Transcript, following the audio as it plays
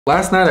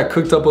Last night I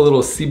cooked up a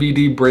little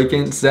CBD Brakence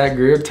and Zac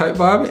Greer type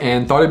vibe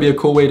and thought it'd be a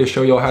cool way to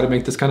show y'all how to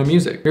make this kind of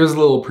music. Here's a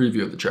little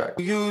preview of the track.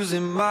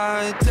 Using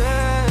my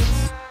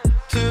dance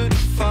to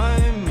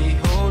define me.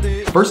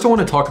 First I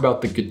want to talk about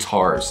the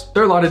guitars.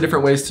 There are a lot of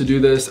different ways to do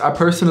this. I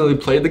personally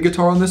played the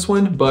guitar on this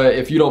one, but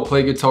if you don't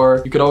play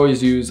guitar, you could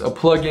always use a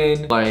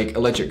plugin like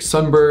Electric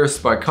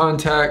Sunburst by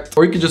Contact,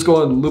 or you could just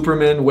go on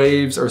Looperman,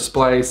 Waves, or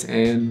Splice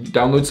and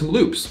download some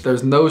loops.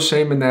 There's no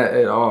shame in that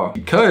at all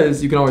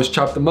because you can always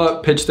chop them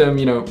up, pitch them,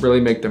 you know,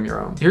 really make them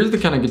your own. Here's the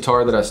kind of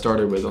guitar that I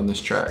started with on this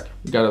track.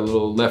 We got a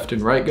little left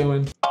and right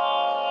going.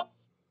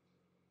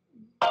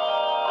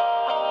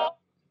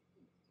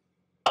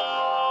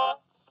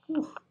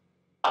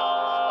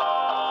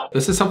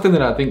 This is something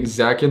that I think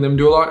Zach and them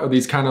do a lot, are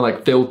these kind of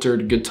like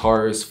filtered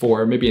guitars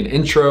for maybe an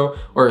intro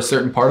or a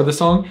certain part of the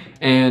song.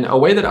 And a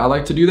way that I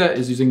like to do that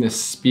is using this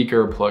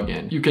speaker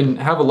plugin. You can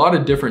have a lot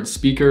of different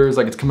speakers,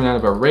 like it's coming out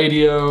of a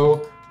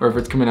radio, or if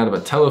it's coming out of a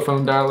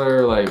telephone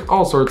dialer, like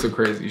all sorts of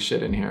crazy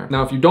shit in here.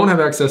 Now, if you don't have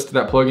access to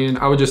that plugin,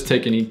 I would just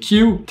take an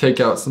EQ, take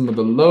out some of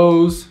the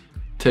lows,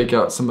 take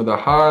out some of the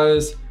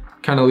highs,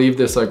 kind of leave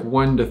this like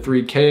 1 to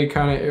 3K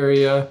kind of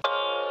area.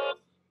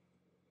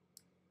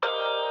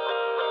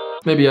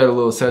 Maybe add a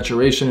little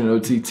saturation and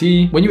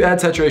OTT. When you add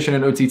saturation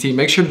and OTT,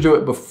 make sure to do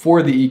it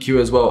before the EQ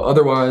as well.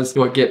 Otherwise,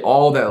 you'll get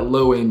all that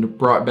low end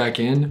brought back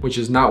in, which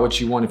is not what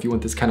you want if you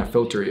want this kind of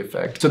filtery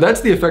effect. So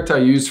that's the effect I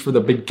used for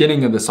the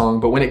beginning of the song.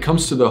 But when it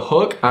comes to the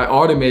hook, I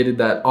automated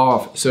that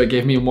off. So it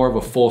gave me more of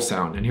a full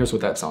sound. And here's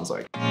what that sounds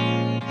like.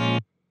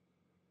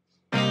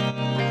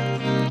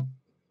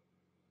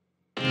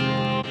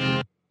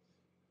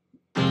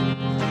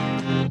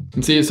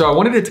 And see, so I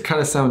wanted it to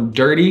kind of sound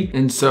dirty,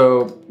 and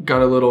so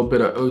got a little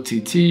bit of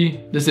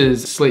OTT. This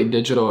is Slate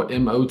Digital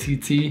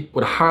MOTT.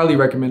 Would highly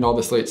recommend all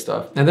the Slate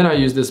stuff. And then I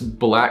use this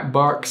black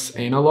box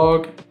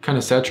analog kind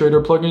of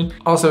saturator plugin.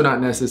 Also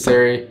not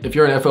necessary. If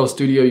you're in FL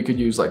Studio, you could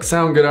use like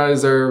Sound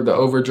Goodizer, the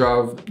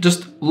overdrive,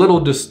 just little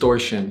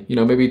distortion. You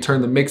know, maybe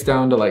turn the mix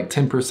down to like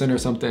 10% or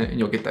something, and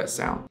you'll get that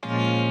sound.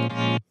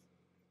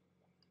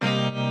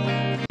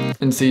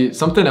 And see,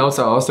 something else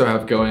I also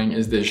have going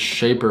is this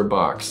shaper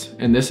box.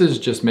 And this is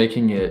just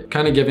making it,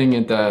 kind of giving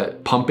it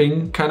that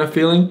pumping kind of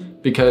feeling,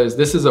 because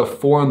this is a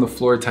 4 on the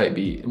floor type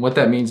beat. And what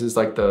that means is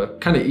like the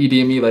kind of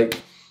EDM-y,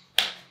 like,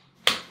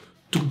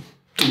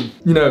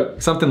 you know,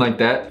 something like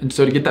that. And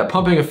so to get that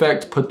pumping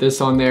effect, put this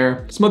on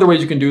there. Some other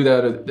ways you can do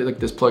that, like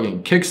this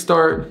plugin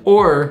Kickstart,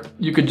 or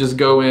you could just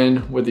go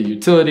in with a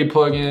utility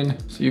plugin.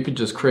 So you could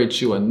just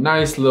create you a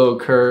nice little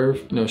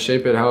curve, you know,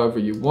 shape it however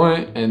you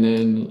want, and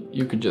then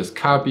you could just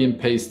copy and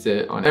paste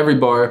it on every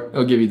bar.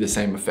 It'll give you the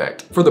same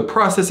effect. For the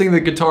processing of the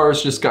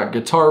guitars, just got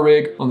Guitar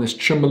Rig on this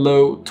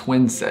tremolo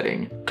twin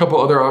setting. A couple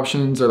other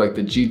options are like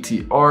the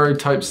GTR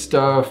type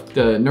stuff,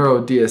 the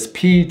Neuro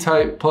DSP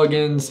type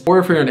plugins, or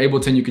if you're in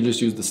Ableton, you can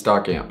just use the stock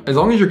amp. As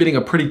long as you're getting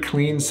a pretty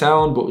clean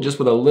sound, but just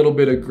with a little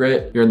bit of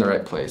grit, you're in the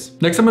right place.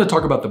 Next, I'm gonna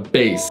talk about the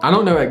bass. I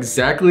don't know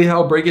exactly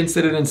how Brakence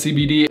did it in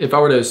CBD. If I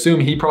were to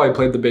assume, he probably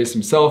played the bass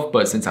himself,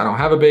 but since I don't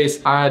have a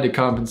bass, I had to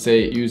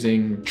compensate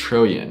using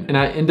Trillion. And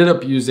I ended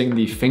up using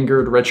the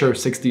fingered retro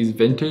 60s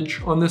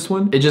vintage on this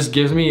one. It just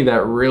gives me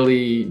that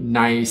really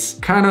nice,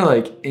 kind of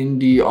like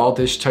indie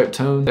altish type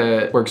tone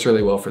that works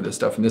really well for this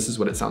stuff. And this is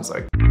what it sounds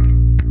like.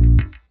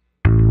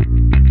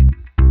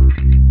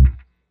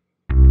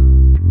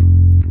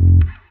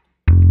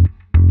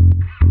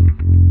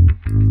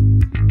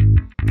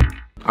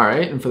 All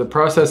right, and for the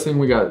processing,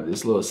 we got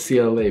this little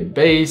CLA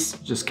bass,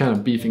 just kind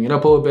of beefing it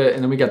up a little bit.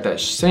 And then we got that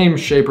same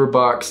shaper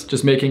box,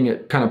 just making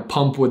it kind of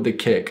pump with the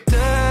kick.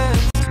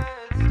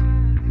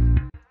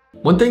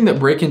 One thing that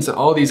Brakence and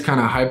all these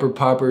kind of hyper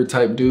popper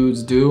type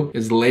dudes do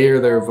is layer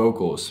their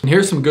vocals. And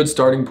here's some good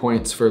starting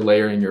points for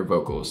layering your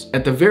vocals.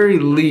 At the very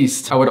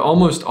least, I would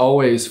almost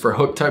always, for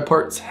hook type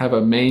parts, have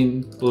a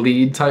main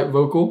lead type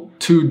vocal,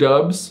 2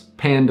 dubs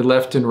panned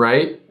left and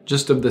right,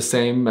 just of the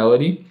same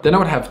melody. Then I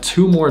would have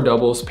 2 more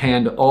doubles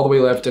panned all the way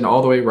left and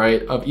all the way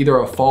right of either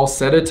a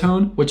falsetto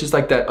tone, which is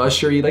like that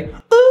usher-y, like,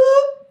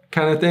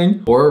 kind of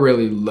thing, or a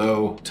really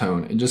low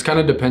tone. It just kind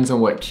of depends on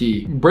what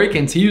key.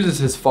 Brakence, he uses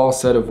his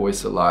falsetto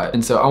voice a lot.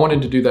 And so I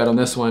wanted to do that on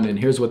this one, and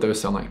here's what those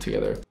sound like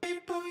together.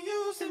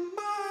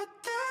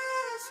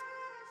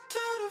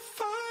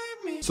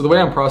 So the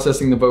way I'm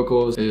processing the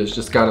vocals is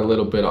just got a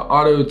little bit of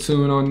auto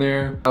tune on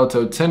there,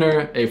 alto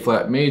tenor, A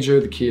flat major,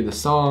 the key of the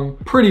song,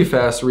 pretty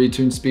fast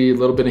retune speed, a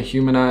little bit of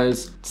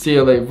humanize,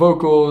 CLA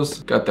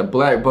vocals, got the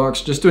black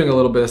box, just doing a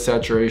little bit of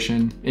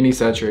saturation. Any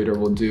saturator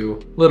will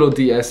do. Little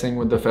de-essing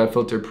with the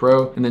FabFilter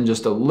Pro, and then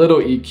just a little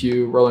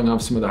EQ, rolling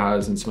off some of the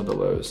highs and some of the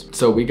lows.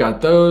 So we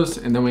got those,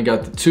 and then we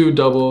got the 2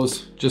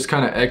 doubles, just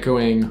kind of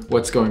echoing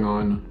what's going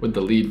on with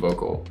the lead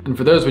vocal. And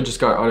for those, we just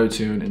got auto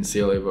tune and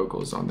CLA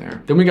vocals on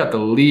there. Then we got the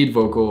lead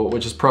vocal vocal,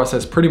 which is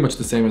processed pretty much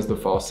the same as the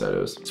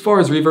falsettos. As far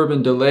as reverb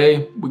and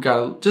delay, we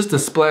got just a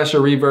splash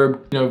of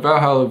reverb, you know,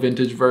 Valhalla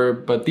vintage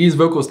verb, but these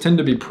vocals tend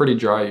to be pretty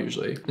dry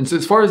usually. And so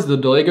as far as the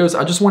delay goes,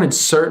 I just wanted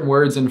certain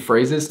words and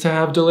phrases to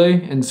have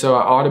delay, and so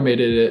I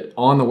automated it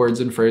on the words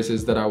and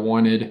phrases that I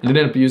wanted, and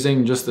ended up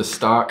using just the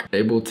stock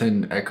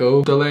Ableton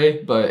Echo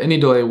delay, but any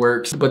delay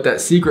works. But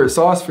that secret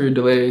sauce for your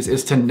delays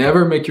is to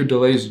never make your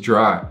delays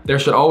dry. There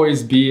should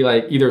always be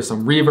like either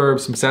some reverb,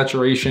 some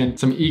saturation,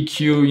 some EQ,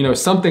 you know,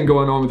 something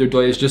going on with your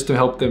delays just to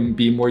help them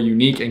be more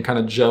unique and kind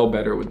of gel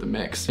better with the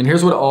mix. And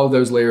here's what all of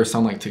those layers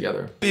sound like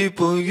together.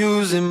 People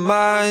using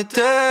my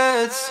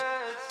debts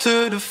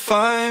to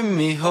define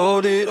me,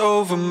 hold it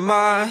over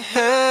my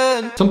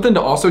head. Something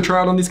to also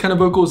try out on these kind of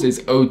vocals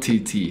is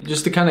OTT,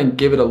 just to kind of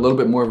give it a little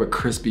bit more of a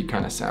crispy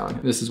kind of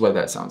sound. This is what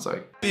that sounds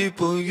like.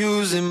 People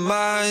using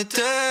my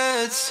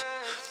debts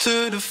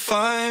to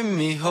define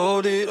me,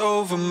 hold it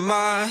over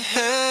my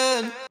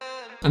head.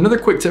 Another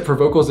quick tip for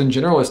vocals in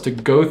general is to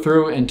go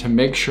through and to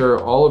make sure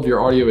all of your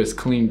audio is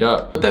cleaned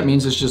up. What that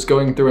means is just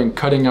going through and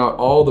cutting out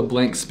all the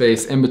blank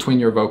space in between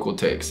your vocal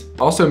takes.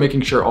 Also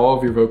making sure all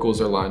of your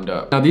vocals are lined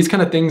up. Now these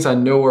kind of things I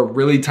know are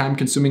really time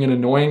consuming and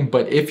annoying,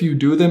 but if you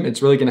do them,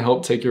 it's really gonna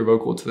help take your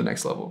vocal to the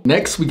next level.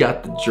 Next, we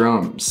got the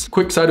drums.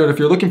 Quick side note, if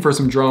you're looking for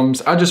some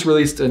drums, I just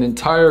released an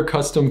entire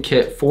custom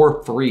kit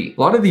for free. A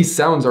lot of these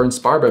sounds are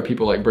inspired by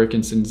people like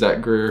Brakence and Zac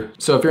Greer,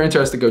 so if you're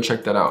interested, go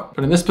check that out.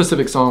 But in this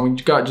specific song,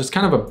 we got just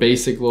kind of a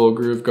basic little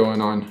groove going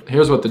on.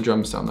 Here's what the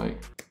drums sound like.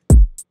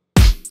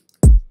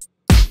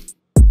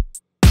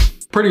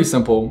 Pretty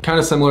simple, kind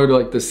of similar to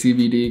like the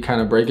CBD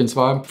kind of Brakence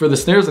vibe. For the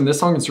snares in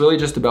this song, it's really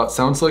just about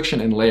sound selection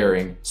and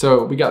layering.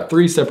 So we got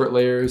 3 separate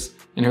layers,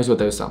 and here's what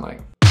those sound like.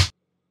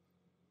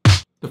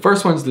 The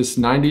first one's this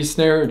 90s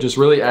snare, just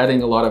really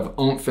adding a lot of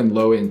oomph and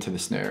low end to the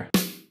snare.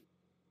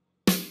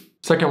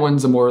 Second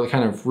one's a more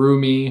kind of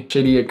roomy,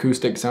 shady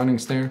acoustic sounding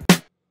snare.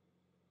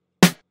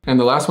 And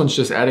the last one's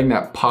just adding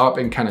that pop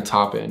and kind of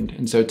top end.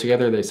 And so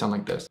together they sound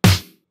like this.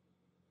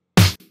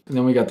 And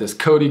then we got this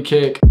Cody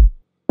kick.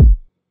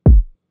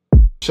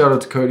 Shout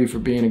out to Cody for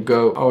being a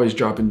GOAT, always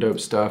dropping dope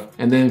stuff.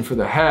 And then for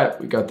the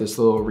hat, we got this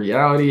little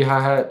reality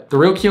hi-hat. The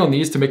real key on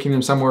these to making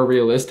them sound more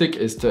realistic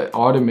is to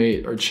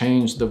automate or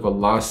change the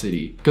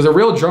velocity. Because a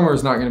real drummer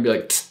is not gonna be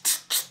like,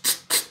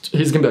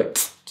 he's gonna be like,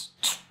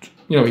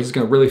 you know, he's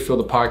gonna really feel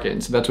the pocket.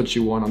 And so that's what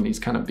you want on these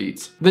kind of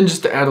beats. Then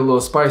just to add a little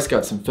spice,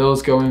 got some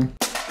fills going.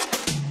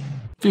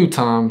 Few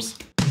times,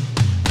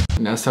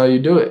 and that's how you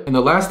do it. And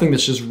the last thing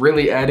that's just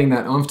really adding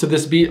that oomph to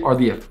this beat are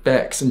the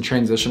effects and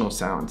transitional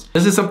sounds.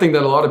 This is something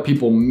that a lot of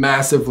people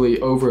massively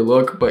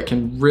overlook, but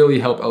can really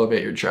help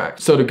elevate your track.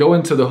 So to go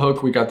into the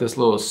hook, we got this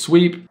little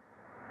sweep,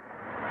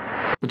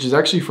 which is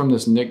actually from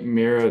this Nick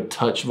Mira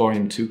Touch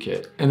Volume 2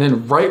 kit. And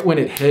then right when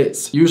it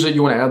hits, usually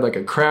you wanna add like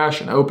a crash,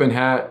 an open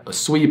hat, a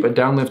sweep, a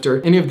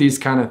downlifter, any of these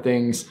kind of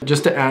things,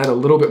 just to add a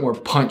little bit more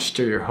punch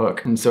to your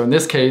hook. And so in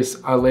this case,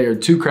 I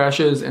layered 2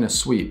 crashes and a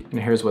sweep.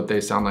 And here's what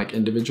they sound like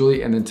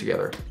individually and then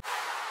together.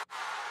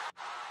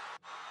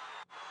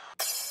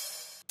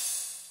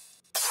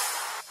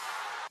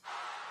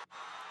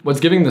 What's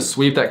giving the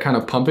sweep that kind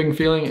of pumping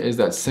feeling is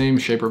that same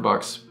shaper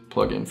box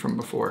plugin from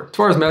before. As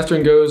far as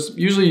mastering goes,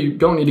 usually you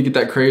don't need to get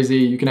that crazy.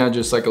 You can add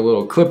just like a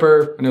little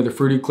clipper. I know the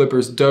Fruity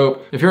Clipper's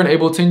dope. If you're in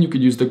Ableton, you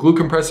could use the glue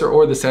compressor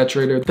or the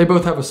saturator. They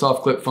both have a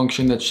soft clip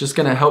function that's just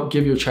gonna help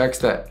give your tracks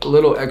that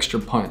little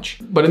extra punch.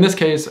 But in this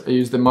case, I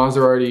used the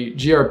Maserati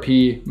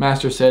GRP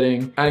master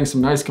setting, adding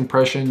some nice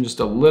compression, just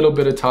a little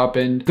bit of top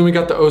end. Then we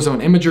got the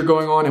Ozone Imager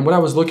going on, and what I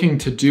was looking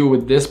to do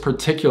with this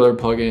particular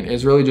plugin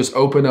is really just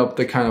open up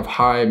the kind of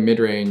high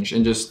mid-range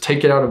and just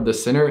take it out of the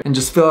center and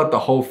just fill out the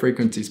whole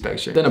frequency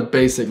spectrum. Then a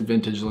basic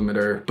vintage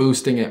limiter,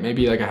 boosting it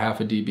maybe like a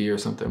half a dB or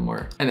something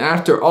more. And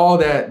after all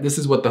that, this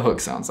is what the hook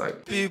sounds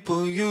like.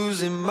 People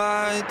using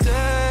my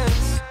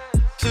debts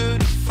to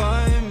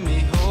define me,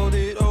 hold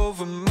it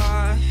over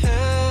my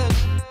head,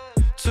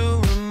 to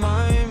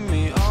remind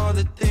me all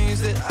the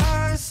things that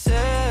I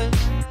said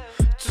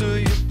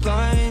to you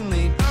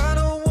blindly. I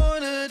don't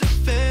wanna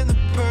defend the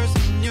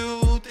person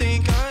you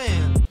think I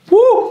am.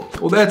 Woo!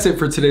 Well, that's it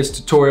for today's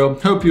tutorial.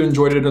 Hope you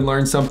enjoyed it and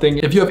learned something.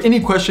 If you have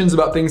any questions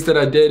about things that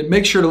I did,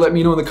 make sure to let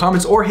me know in the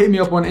comments or hit me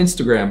up on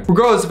Instagram.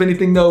 Regardless of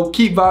anything though,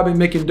 keep vibing,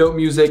 making dope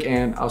music,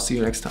 and I'll see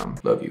you next time.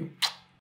 Love you.